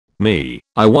Me,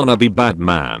 I wanna be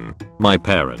Batman. My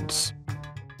parents.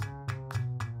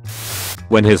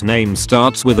 When his name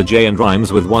starts with a J and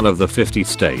rhymes with one of the 50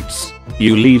 states.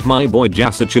 You leave my boy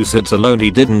Massachusetts alone,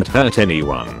 he didn't hurt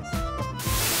anyone.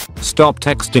 Stop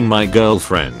texting my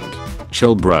girlfriend.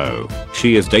 Chill bro,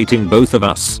 she is dating both of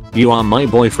us, you are my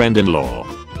boyfriend-in-law.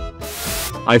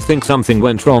 I think something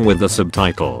went wrong with the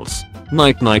subtitles.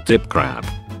 Night night dip crap.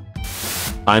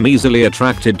 I'm easily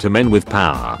attracted to men with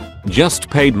power. Just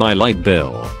paid my light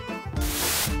bill.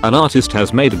 An artist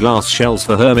has made glass shells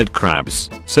for hermit crabs,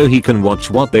 so he can watch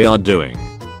what they are doing.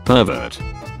 Pervert.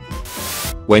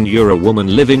 When you're a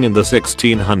woman living in the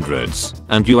 1600s,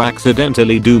 and you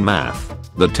accidentally do math,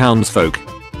 the townsfolk.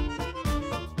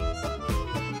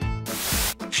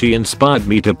 She inspired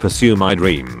me to pursue my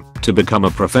dream, to become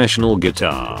a professional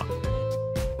guitar.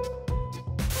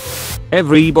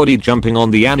 Everybody jumping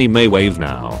on the anime wave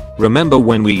now. Remember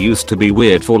when we used to be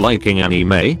weird for liking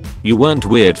anime? You weren't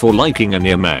weird for liking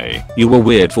anime, you were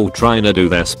weird for trying to do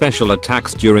their special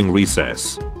attacks during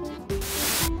recess.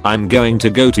 I'm going to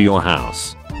go to your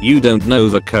house. You don't know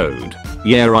the code.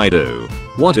 Yeah I do.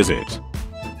 What is it?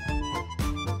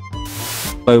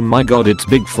 Oh my god, it's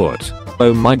Bigfoot.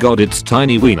 Oh my god, it's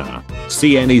Tiny Wiener.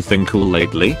 See anything cool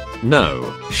lately?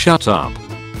 No, shut up.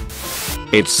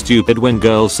 It's stupid when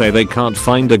girls say they can't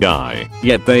find a guy,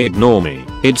 yet they ignore me.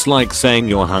 It's like saying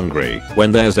you're hungry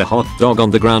when there's a hot dog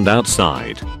on the ground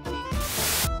outside.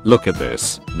 Look at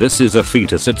this. This is a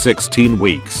fetus at 16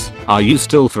 weeks. Are you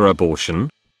still for abortion?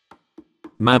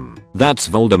 Ma'am, that's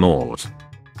Voldemort.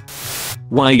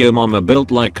 Why your mama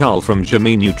built like Carl from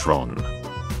Jimmy Neutron?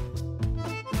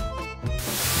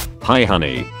 Hi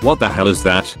honey, what the hell is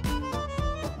that?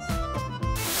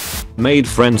 Made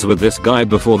friends with this guy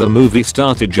before the movie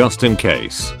started just in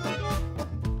case.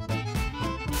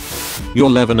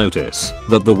 You'll ever notice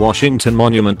that the Washington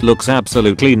Monument looks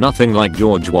absolutely nothing like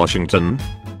George Washington?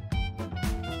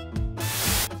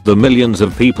 The millions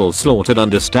of people slaughtered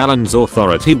under Stalin's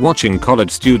authority watching college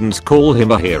students call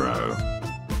him a hero.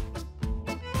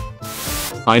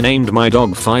 I named my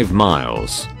dog 5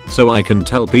 miles, so I can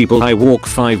tell people I walk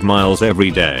 5 miles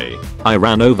every day. I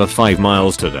ran over 5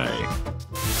 miles today.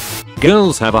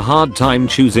 Girls have a hard time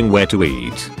choosing where to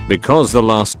eat, because the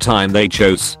last time they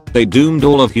chose, they doomed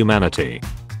all of humanity.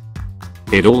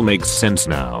 It all makes sense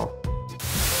now.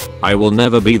 I will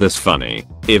never be this funny.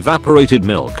 Evaporated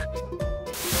milk.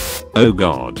 Oh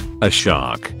god, a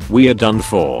shark. We are done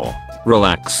for.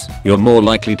 Relax, you're more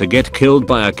likely to get killed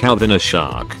by a cow than a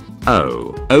shark.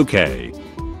 Oh, okay.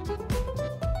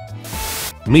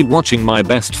 Me watching my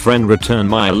best friend return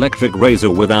my electric razor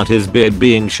without his beard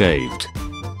being shaved.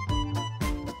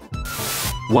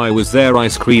 Why was there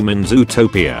ice cream in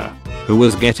Zootopia? Who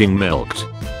was getting milked?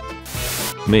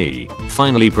 Me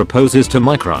finally proposes to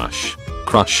my crush.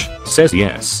 Crush says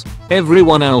yes.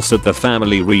 Everyone else at the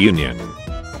family reunion.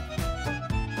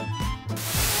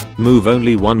 Move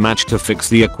only one match to fix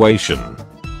the equation.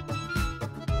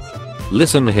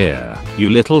 Listen here, you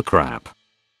little crap.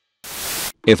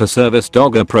 If a service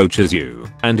dog approaches you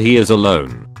and he is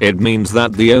alone, it means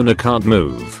that the owner can't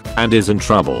move and is in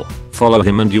trouble. Follow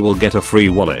him and you will get a free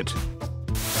wallet.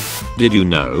 Did you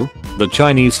know? The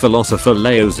Chinese philosopher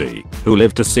Laozi, who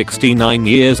lived to 69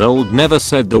 years old, never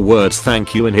said the words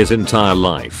thank you in his entire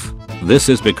life. This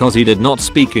is because he did not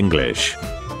speak English.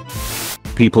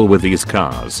 People with these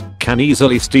cars can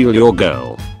easily steal your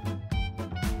girl.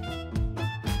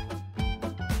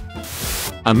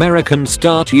 Americans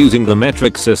start using the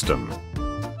metric system.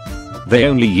 They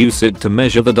only use it to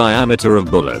measure the diameter of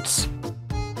bullets.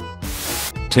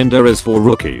 Tinder is for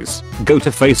rookies. Go to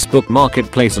Facebook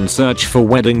Marketplace and search for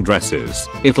wedding dresses.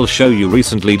 It'll show you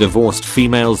recently divorced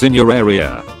females in your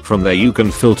area. From there you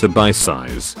can filter by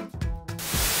size.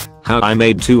 How I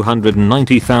made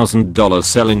 $290,000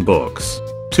 selling books.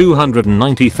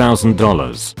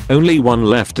 $290,000. Only one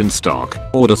left in stock.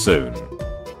 Order soon.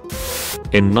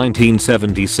 In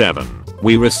 1977,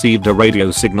 we received a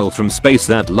radio signal from space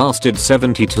that lasted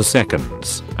 72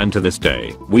 seconds, and to this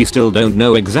day, we still don't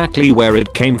know exactly where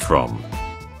it came from.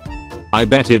 I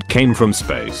bet it came from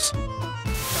space.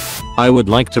 I would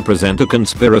like to present a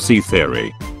conspiracy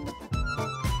theory.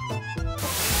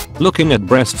 Looking at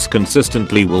breasts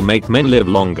consistently will make men live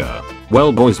longer.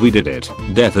 Well boys, we did it.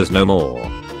 Death is no more.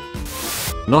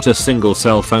 Not a single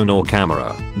cell phone or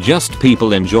camera, just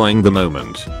people enjoying the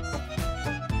moment.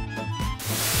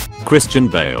 Christian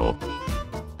Bale.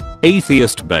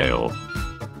 Atheist Bale.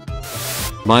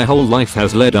 My whole life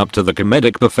has led up to the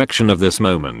comedic perfection of this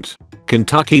moment.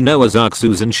 Kentucky Noah's Ark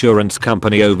sues insurance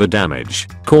company over damage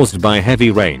caused by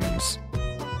heavy rains.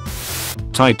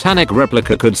 Titanic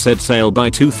replica could set sail by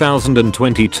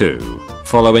 2022,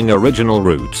 following original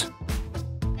route.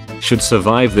 Should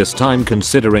survive this time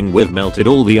considering we've melted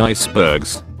all the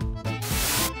icebergs.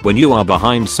 When you are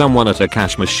behind someone at a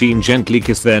cash machine, gently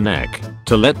kiss their neck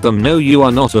to let them know you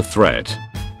are not a threat.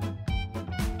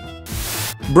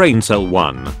 Brain cell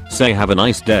 1, say have a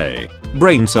nice day.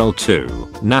 Brain cell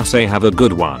 2, nah say have a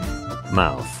good one.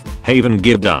 Mouth, haven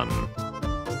give done.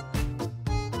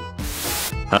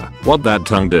 Huh, what that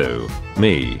tongue do?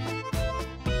 Me.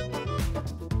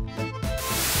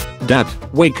 Dad,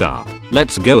 wake up,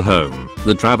 let's go home,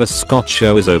 the Travis Scott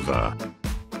show is over.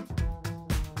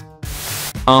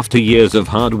 After years of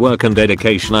hard work and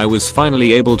dedication, I was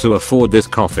finally able to afford this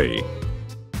coffee.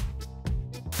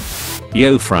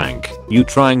 Yo Frank, you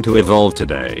trying to evolve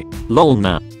today? Lol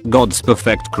nah, God's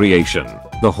perfect creation,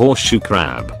 the horseshoe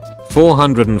crab.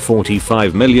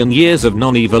 445 million years of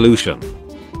non-evolution.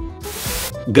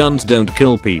 Guns don't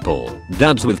kill people,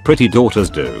 dads with pretty daughters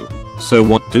do. So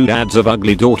what do dads of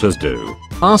ugly daughters do?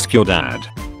 Ask your dad.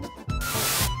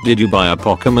 Did you buy a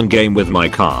Pokemon game with my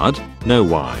card? No,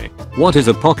 why? What is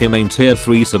a Pokemon tier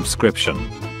 3 subscription?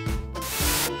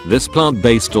 This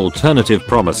plant-based alternative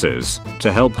promises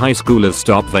to help high schoolers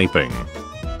stop vaping.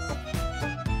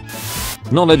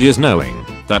 Knowledge is knowing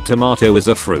that tomato is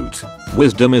a fruit.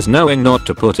 Wisdom is knowing not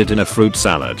to put it in a fruit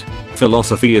salad.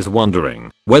 Philosophy is wondering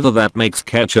whether that makes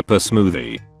ketchup a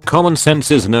smoothie. Common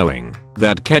sense is knowing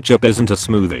that ketchup isn't a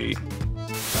smoothie.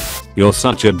 You're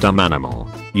such a dumb animal.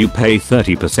 You pay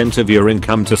 30% of your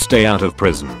income to stay out of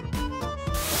prison.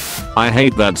 I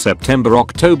hate that September,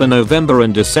 October, November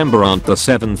and December aren't the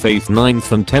 7th, 8th,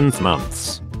 9th and 10th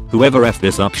months. Whoever F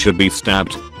this up should be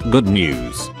stabbed. Good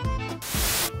news.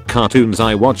 Cartoons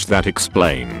I watch that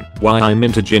explain why I'm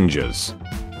into gingers.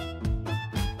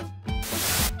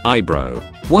 Bro,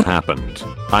 what happened?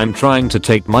 I'm trying to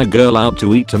take my girl out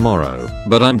to eat tomorrow,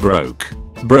 but I'm broke.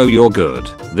 Bro, you're good.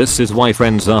 This is why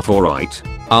friends are for, right?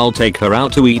 I'll take her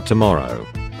out to eat tomorrow.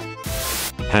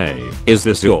 Hey, is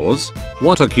this yours?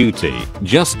 What a cutie,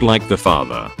 just like the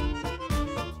father.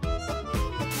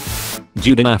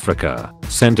 Jude in Africa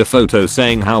sent a photo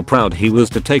saying how proud he was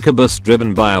to take a bus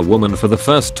driven by a woman for the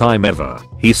first time ever.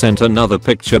 He sent another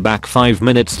picture back 5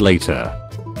 minutes later.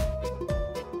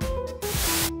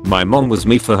 My mom was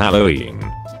me for Halloween.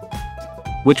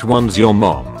 Which one's your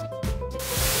mom?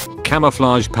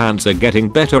 Camouflage pants are getting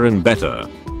better and better.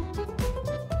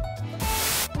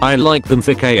 I like them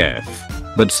thick AF.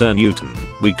 But Sir Newton,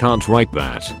 we can't write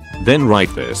that. Then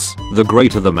write this. The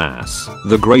greater the mass,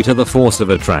 the greater the force of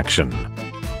attraction.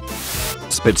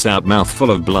 Spits out mouthful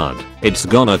of blood. It's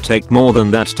gonna take more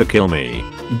than that to kill me.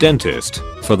 Dentist,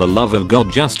 for the love of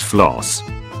God just floss.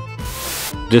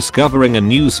 Discovering a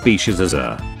new species as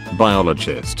a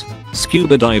biologist,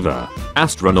 scuba diver,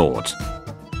 astronaut.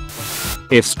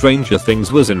 If Stranger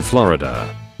Things was in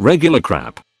Florida, regular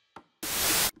crap.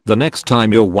 The next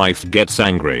time your wife gets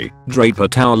angry, drape a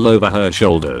towel over her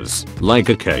shoulders, like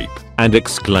a cape, and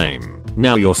exclaim,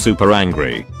 "Now you're super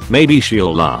angry." Maybe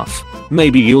she'll laugh.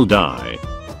 Maybe you'll die.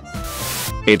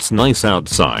 It's nice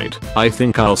outside. I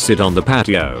think I'll sit on the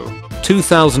patio.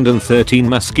 2013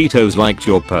 mosquitoes liked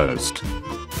your post.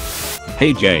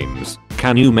 Hey James,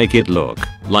 can you make it look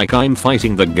like I'm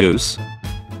fighting the goose?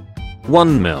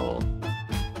 1 mil.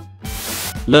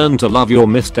 Learn to love your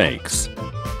mistakes.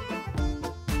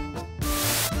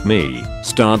 Me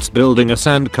starts building a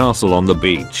sandcastle on the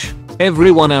beach.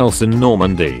 Everyone else in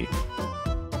Normandy.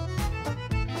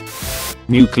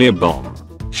 Nuclear bomb.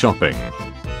 Shopping.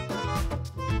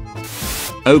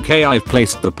 Okay, I've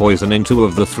placed the poison in 2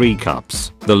 of the 3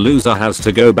 cups. The loser has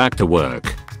to go back to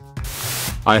work.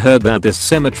 I heard that this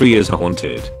cemetery is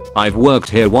haunted. I've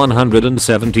worked here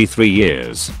 173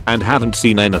 years and haven't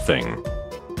seen anything.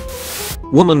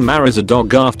 Woman marries a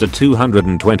dog after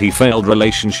 220 failed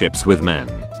relationships with men.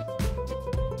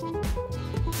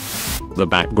 The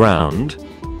background.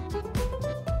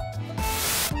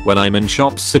 When I'm in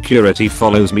shops, security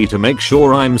follows me to make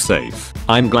sure I'm safe.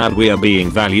 I'm glad we are being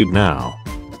valued now.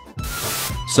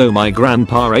 So my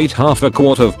grandpa ate half a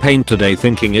quart of paint today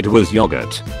thinking it was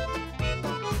yogurt.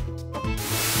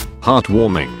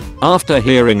 Heartwarming. After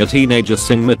hearing a teenager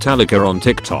sing Metallica on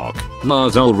TikTok,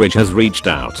 Lars Ulrich has reached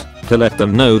out to let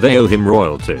them know they owe him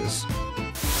royalties.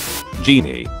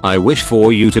 Genie, I wish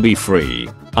for you to be free.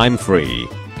 I'm free.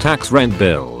 Tax rent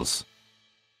bills.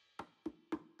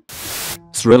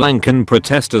 Sri Lankan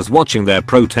protesters watching their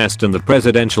protest in the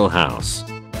presidential house.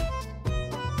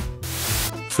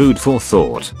 Food for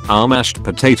thought. Are mashed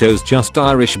potatoes just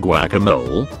Irish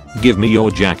guacamole? Give me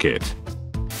your jacket.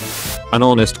 An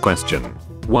honest question.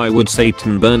 Why would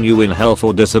Satan burn you in hell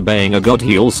for disobeying a god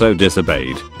he also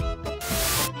disobeyed?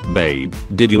 Babe,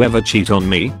 did you ever cheat on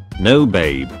me? No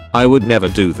babe, I would never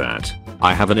do that.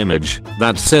 I have an image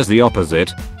that says the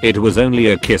opposite. It was only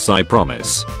a kiss, I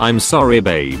promise. I'm sorry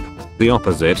babe. The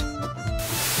opposite.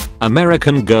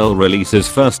 American girl releases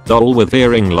first doll with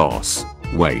hearing loss.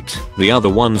 Wait, the other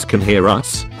ones can hear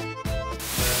us?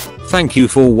 Thank you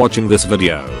for watching this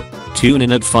video. Tune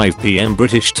in at 5 PM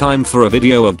British time for a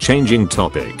video of changing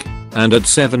topic. And at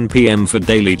 7 PM for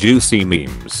daily juicy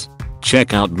memes.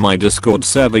 Check out my Discord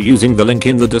server using the link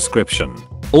in the description.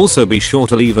 Also be sure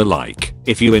to leave a like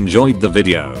if you enjoyed the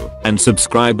video and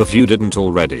subscribe if you didn't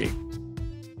already.